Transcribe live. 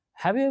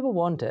Have you ever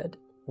wondered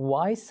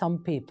why some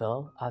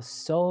people are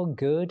so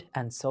good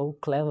and so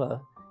clever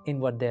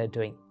in what they're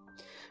doing?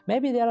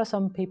 Maybe there are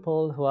some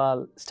people who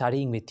are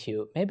studying with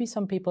you, maybe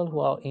some people who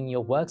are in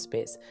your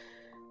workspace.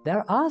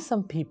 There are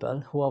some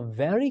people who are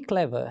very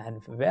clever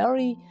and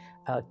very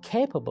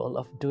capable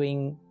of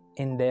doing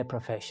in their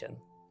profession.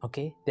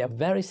 Okay, they are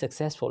very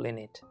successful in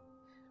it.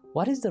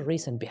 What is the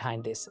reason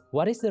behind this?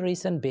 What is the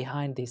reason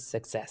behind this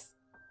success?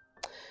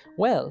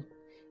 Well,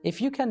 if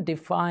we can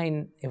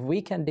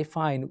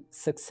define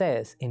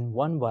success in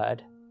one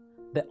word,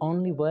 the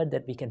only word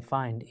that we can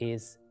find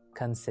is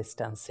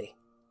consistency.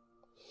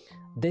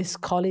 This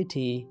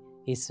quality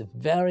is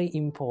very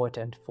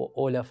important for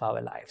all of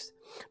our lives.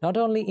 Not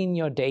only in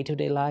your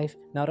day-to-day life,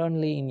 not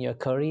only in your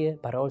career,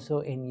 but also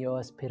in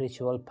your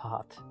spiritual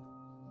path.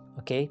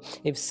 Okay?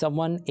 If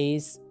someone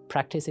is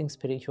practicing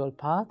spiritual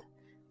path,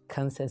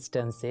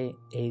 consistency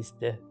is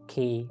the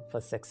key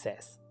for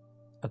success.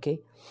 Okay?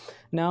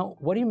 Now,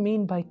 what do you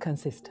mean by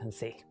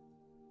consistency?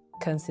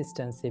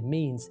 Consistency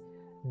means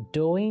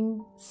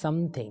doing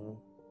something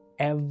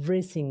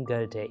every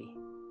single day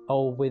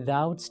or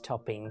without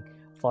stopping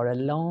for a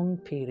long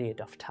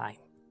period of time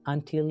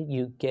until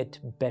you get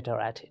better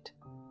at it.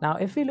 Now,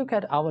 if we look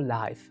at our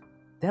life,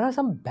 there are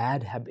some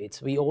bad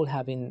habits we all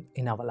have in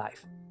our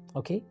life.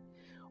 Okay?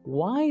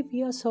 Why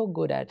we are so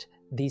good at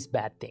these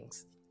bad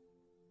things?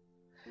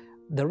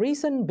 The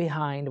reason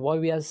behind why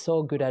we are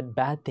so good at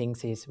bad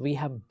things is we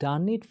have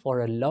done it for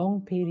a long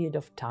period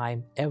of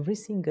time, every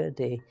single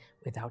day,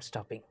 without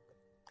stopping.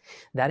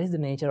 That is the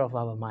nature of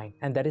our mind,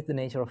 and that is the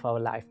nature of our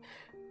life.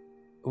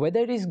 Whether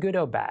it is good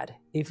or bad,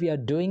 if we are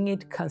doing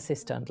it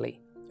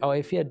consistently, or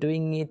if we are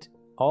doing it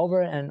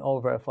over and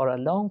over for a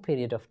long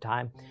period of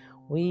time,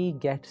 we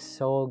get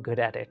so good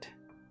at it.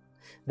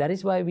 That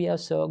is why we are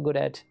so good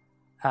at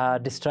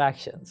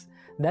distractions.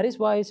 That is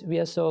why we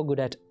are so good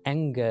at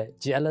anger,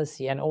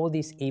 jealousy, and all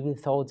these evil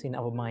thoughts in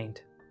our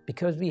mind,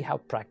 because we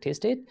have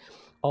practiced it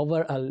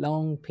over a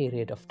long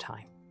period of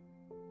time.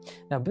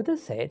 Now, Buddha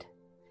said,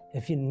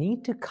 if you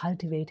need to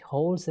cultivate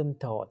wholesome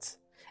thoughts,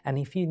 and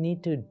if you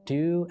need to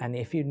do, and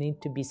if you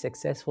need to be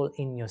successful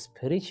in your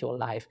spiritual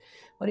life,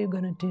 what are you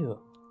going to do?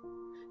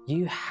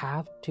 You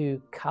have to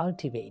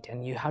cultivate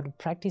and you have to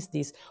practice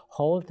these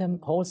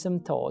wholesome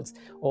thoughts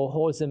or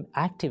wholesome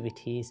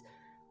activities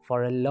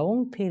for a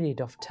long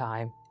period of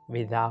time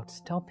without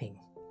stopping,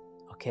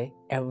 okay,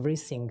 every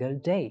single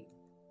day.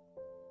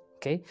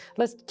 Okay,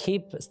 let's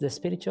keep the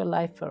spiritual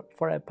life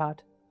for a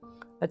part.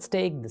 Let's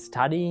take the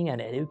studying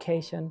and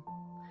education.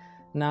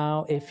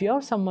 Now, if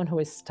you're someone who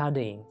is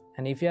studying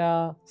and if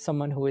you're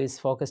someone who is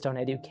focused on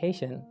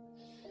education,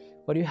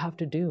 what do you have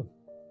to do?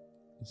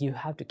 You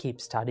have to keep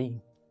studying,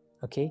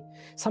 okay?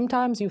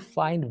 Sometimes you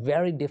find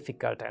very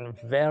difficult and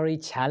very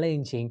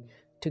challenging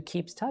to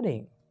keep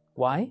studying.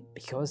 Why?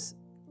 Because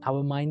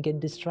our mind gets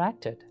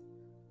distracted.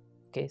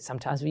 Okay,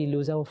 sometimes we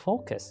lose our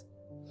focus.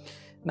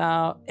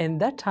 Now, in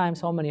that time,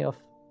 so many of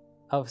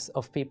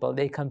people,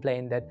 they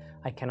complain that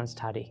I cannot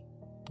study.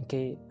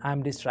 Okay,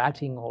 I'm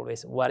distracting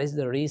always. What is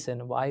the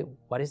reason? Why?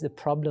 What is the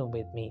problem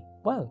with me?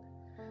 Well,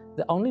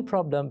 the only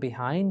problem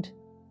behind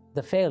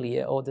the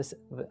failure or this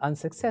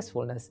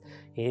unsuccessfulness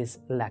is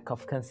lack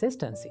of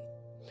consistency.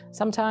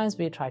 Sometimes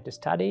we try to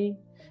study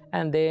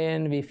and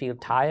then we feel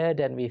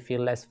tired and we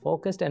feel less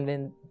focused and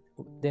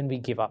then we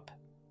give up.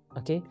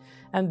 Okay,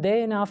 and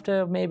then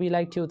after maybe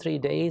like 2-3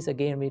 days,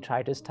 again we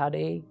try to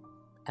study,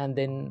 and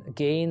then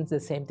again the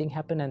same thing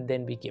happen, and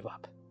then we give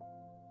up.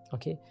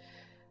 Okay,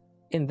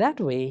 in that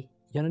way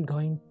you're not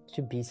going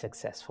to be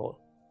successful.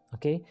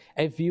 Okay,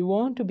 if you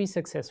want to be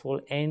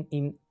successful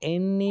in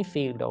any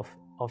field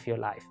of your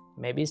life,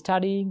 maybe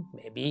studying,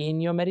 maybe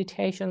in your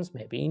meditations,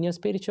 maybe in your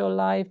spiritual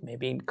life,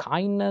 maybe in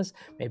kindness,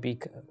 maybe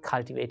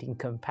cultivating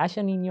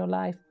compassion in your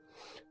life,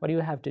 what do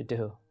you have to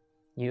do?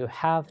 You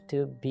have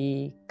to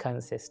be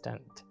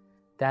consistent.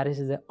 That is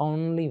the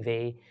only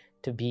way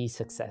to be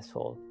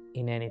successful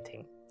in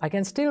anything. I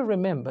can still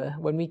remember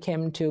when we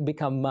came to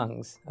become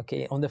monks,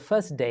 okay, on the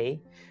first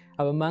day,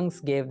 our monks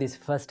gave this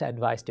first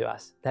advice to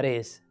us. That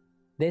is,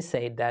 they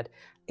said that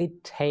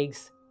it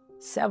takes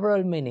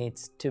several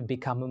minutes to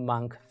become a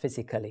monk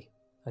physically,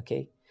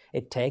 okay?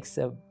 It takes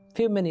a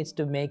few minutes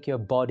to make your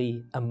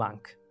body a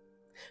monk.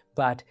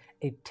 But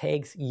it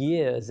takes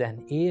years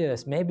and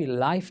years, maybe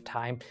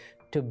lifetime,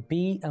 to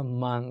be a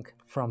monk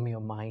from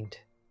your mind.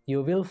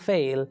 You will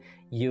fail,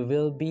 you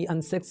will be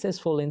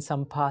unsuccessful in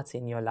some parts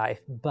in your life,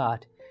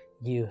 but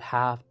you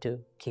have to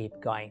keep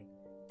going.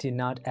 Do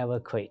not ever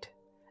quit.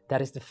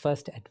 That is the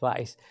first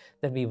advice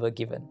that we were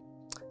given.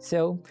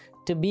 So,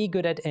 to be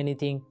good at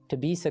anything, to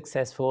be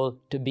successful,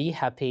 to be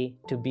happy,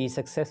 to be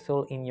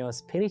successful in your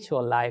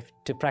spiritual life,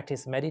 to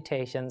practice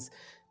meditations,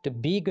 to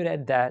be good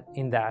at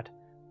that,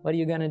 what are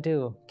you going to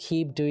do?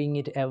 Keep doing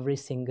it every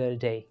single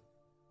day.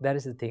 That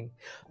is the thing.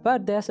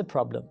 But there's a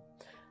problem.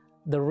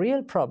 The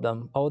real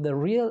problem or the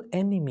real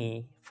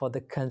enemy for the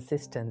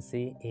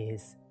consistency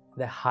is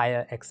the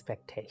higher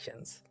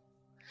expectations.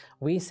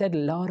 We set a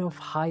lot of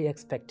high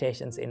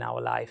expectations in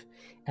our life,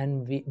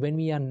 and when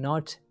we are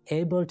not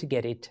able to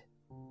get it,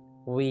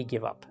 we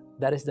give up.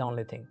 That is the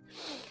only thing.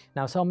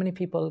 Now, so many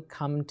people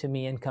come to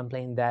me and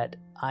complain that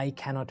I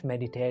cannot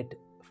meditate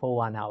for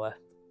 1 hour.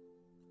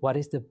 What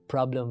is the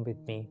problem with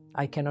me?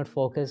 I cannot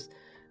focus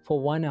for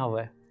 1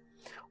 hour.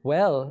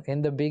 Well,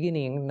 in the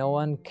beginning, no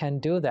one can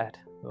do that.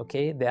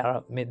 Okay,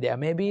 there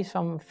may be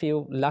some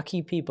few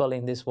lucky people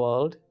in this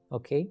world.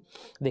 Okay,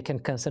 they can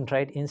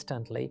concentrate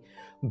instantly.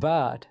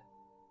 But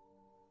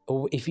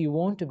if you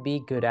want to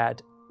be good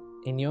at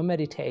in your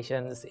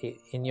meditations,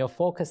 in your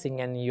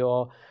focusing and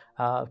your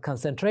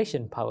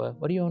concentration power,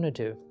 what do you want to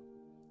do?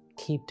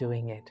 Keep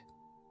doing it.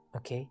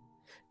 Okay,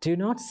 do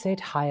not set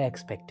high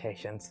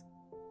expectations,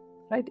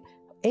 right?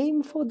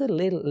 Aim for the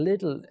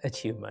little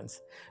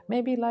achievements.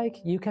 Maybe like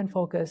you can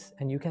focus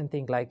and you can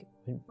think like,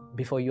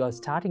 before you are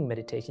starting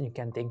meditation, you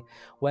can think,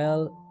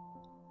 well,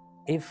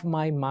 if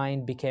my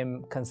mind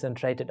became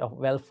concentrated or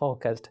well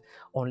focused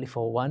only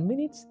for 1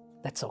 minute,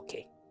 that's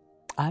okay.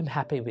 I'm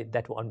happy with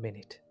that 1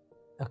 minute.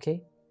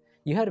 Okay,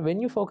 when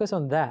you focus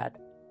on that,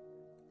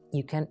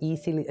 you can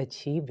easily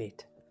achieve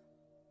it.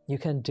 You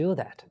can do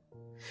that.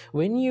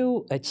 When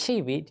you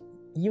achieve it,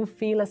 you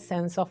feel a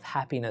sense of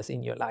happiness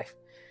in your life.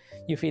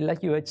 You feel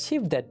like you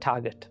achieved that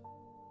target.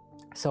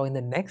 So in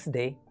the next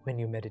day, when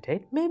you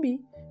meditate, maybe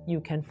you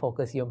can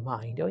focus your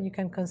mind, or you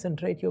can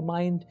concentrate your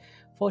mind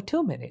for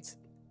 2 minutes.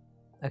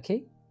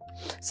 Okay?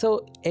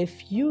 So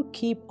if you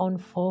keep on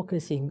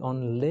focusing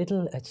on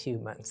little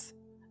achievements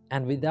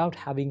and without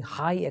having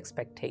high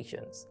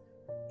expectations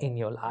in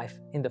your life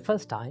in the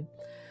first time,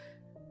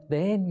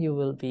 then you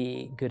will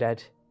be good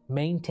at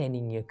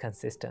maintaining your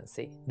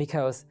consistency.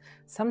 Because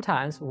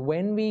sometimes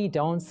when we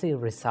don't see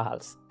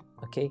results,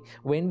 okay,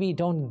 when we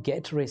don't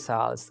get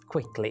results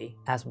quickly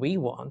as we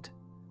want,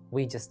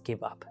 we just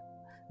give up.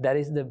 That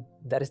is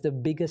the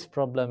biggest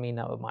problem in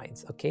our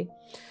minds. Okay,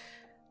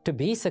 to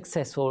be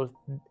successful,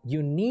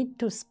 you need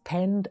to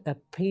spend a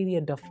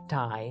period of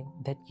time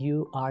that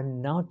you are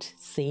not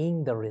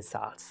seeing the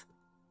results.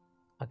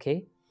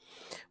 Okay,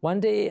 one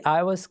day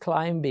I was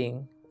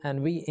climbing,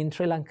 and in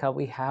Sri Lanka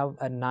we have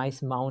a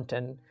nice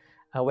mountain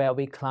where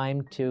we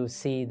climb to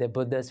see the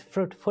Buddha's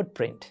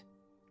footprint.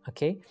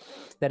 Okay,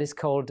 that is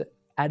called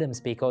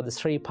Adam's Peak, or the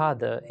Sri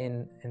Pada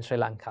in Sri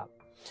Lanka.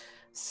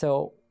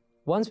 So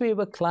once we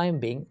were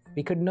climbing,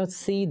 we could not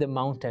see the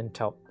mountain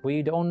top.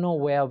 We don't know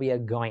where we are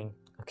going.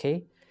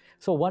 Okay,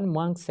 so one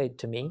monk said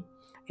to me,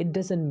 it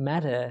doesn't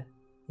matter,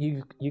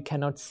 you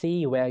cannot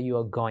see where you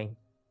are going,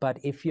 but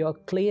if you're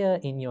clear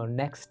in your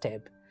next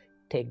step,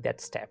 take that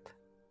step.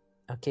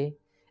 Okay,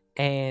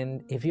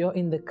 and if you're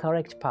in the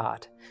correct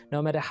path,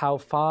 no matter how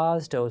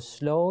fast or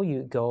slow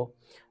you go,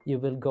 you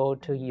will go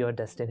to your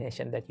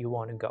destination that you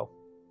want to go.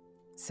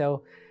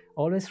 So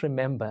always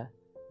remember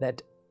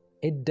that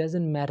it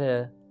doesn't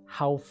matter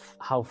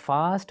how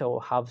fast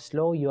or how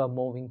slow you are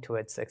moving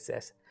towards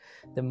success.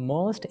 The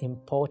most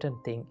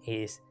important thing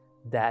is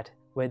that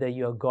whether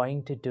you're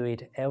going to do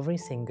it every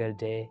single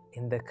day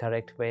in the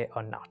correct way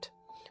or not.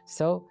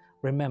 So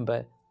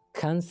remember,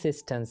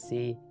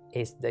 consistency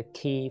is the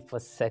key for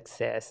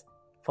success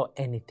for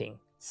anything.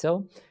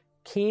 So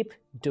keep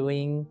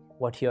doing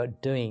what you're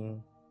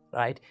doing,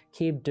 right?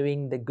 Keep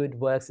doing the good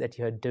works that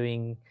you're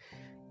doing,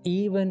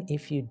 even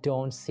if you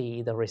don't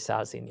see the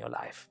results in your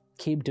life.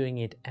 Keep doing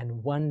it,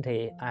 and one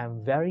day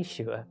I'm very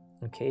sure,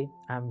 okay,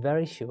 I'm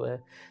very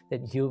sure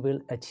that you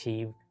will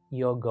achieve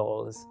your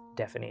goals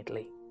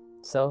definitely.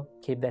 So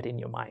keep that in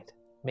your mind.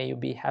 May you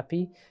be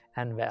happy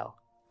and well.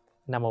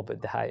 Namo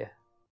Buddhaya.